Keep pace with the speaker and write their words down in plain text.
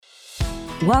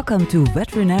Welcome to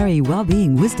Veterinary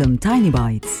Wellbeing Wisdom Tiny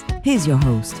Bites. Here's your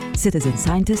host, citizen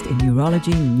scientist in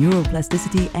neurology,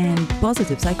 neuroplasticity, and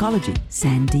positive psychology,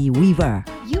 Sandy Weaver.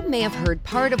 You may have heard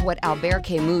part of what Albert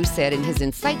Camus said in his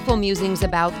insightful musings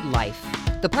about life.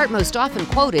 The part most often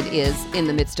quoted is, "In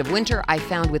the midst of winter, I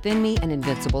found within me an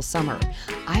invincible summer."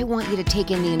 I want you to take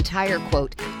in the entire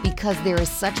quote because there is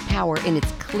such power in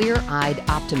its clear-eyed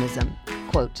optimism.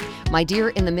 Quote, "My dear,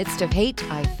 in the midst of hate,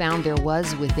 I found there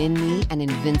was within me an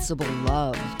invincible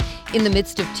love. In the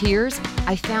midst of tears,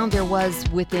 I found there was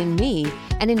within me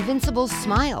an invincible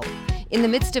smile. In the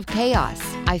midst of chaos,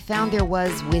 I found there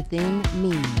was within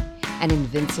me an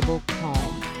invincible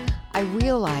calm. I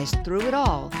realized through it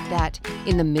all that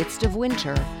in the midst of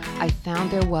winter, I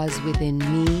found there was within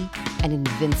me an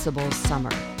invincible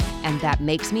summer. And that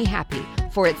makes me happy,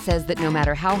 for it says that no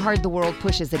matter how hard the world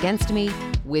pushes against me,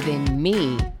 within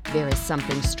me there is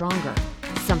something stronger,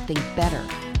 something better,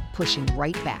 pushing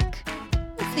right back."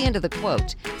 That's the end of the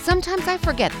quote. Sometimes I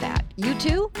forget that. You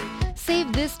too?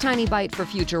 Save this tiny bite for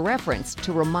future reference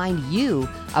to remind you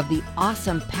of the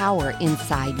awesome power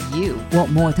inside you.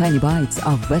 Want more tiny bites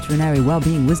of veterinary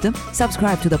well-being wisdom?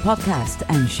 Subscribe to the podcast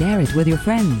and share it with your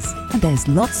friends. And there's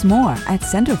lots more at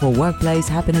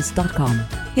centerforworkplacehappiness.com.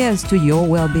 Here's to your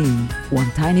well-being, one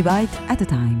tiny bite at a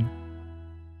time.